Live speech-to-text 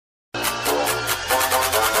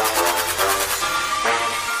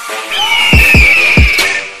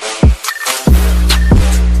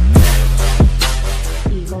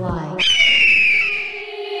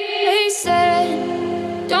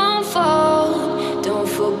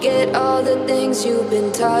forget all the things you've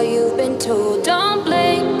been taught, you've been told. Don't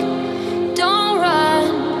blink, don't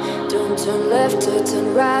run, don't turn left or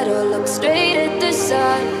turn right or look straight at the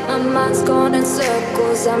sun. My mind's going in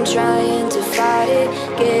circles, I'm trying to fight it.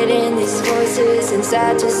 Getting these voices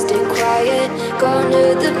inside to stay quiet. Gone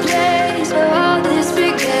to the place where all this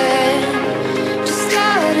began. Just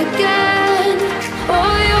start again.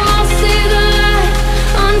 Oh, you won't see the light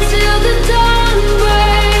until the dawn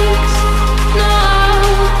breaks. No,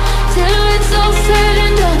 till it's all said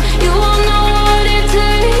and done, you won't know what it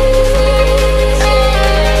takes.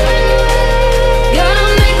 Gotta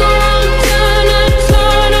make a wrong turn and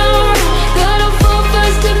turn around. Gotta fall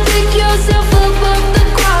fast to pick yourself up off the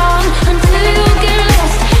ground. Until you get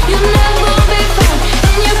lost, you'll never be found.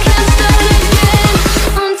 And you can't start again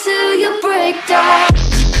until you break down.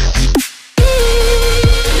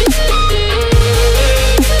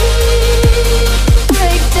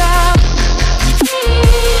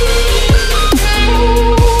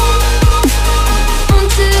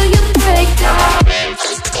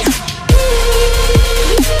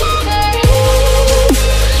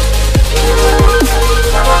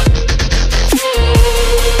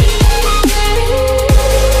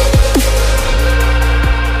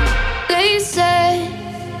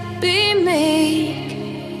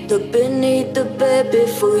 Look beneath the bed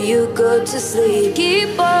before you go to sleep.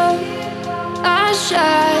 Keep on, I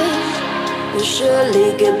shine. You'll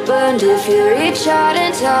surely get burned if you reach out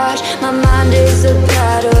and touch. My mind is a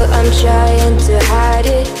battle, I'm trying to hide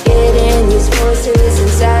it. Getting these voices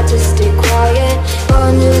inside to stay quiet.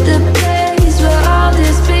 On to the place where all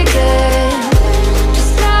this began.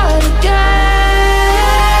 Just start again.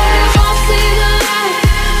 You won't see the light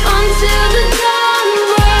until the dawn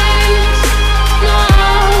breaks. No,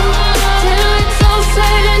 till it's all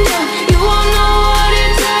said and done, you won't know what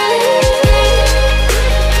it takes.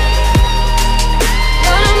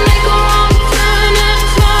 Gotta make a wrong turn and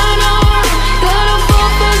turn around. Gotta fall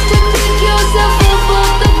fast to pick yourself up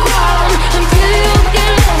off the ground. Until you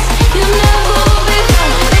get lost, you'll never be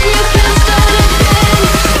found. And you can't start again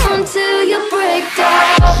until you break down.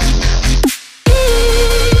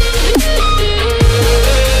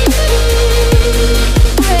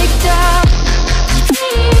 Break down.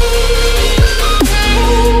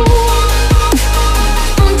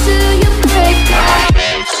 Until you break down.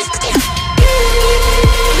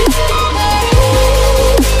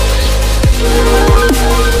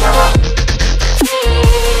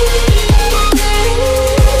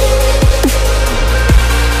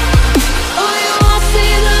 Oh, you won't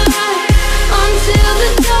see the light until the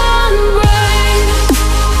dawn breaks.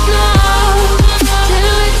 No,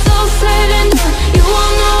 till it's all said and done, you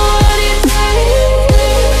won't know what it takes.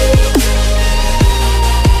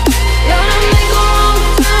 Gotta make a wrong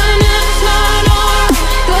turn and turn around.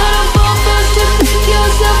 Gotta fall fast to pick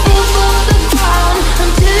yourself up off the ground.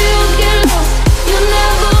 Until you get lost, you'll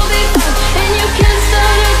never be found. And you can't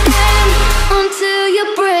start again until you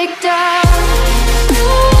break down.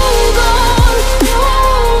 Hold on,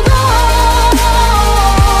 hold on.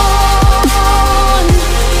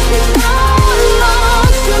 You're not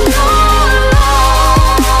lost, you're not lost.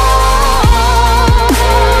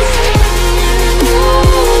 Hold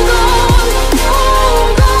on,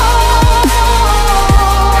 hold on.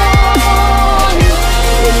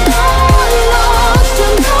 You're not lost,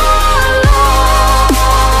 you're not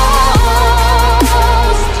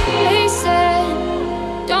lost. They said,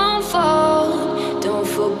 don't fall, don't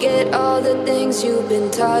forget all the things you've been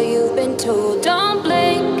taught, you've been told. Don't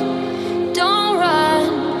blink, don't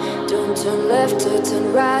run, don't turn left or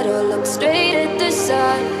turn right or look straight at the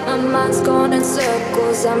sun. My mind's going in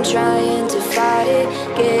circles, I'm trying to fight it.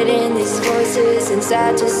 Getting these voices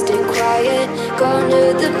inside to stay quiet. Gone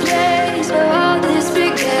to the place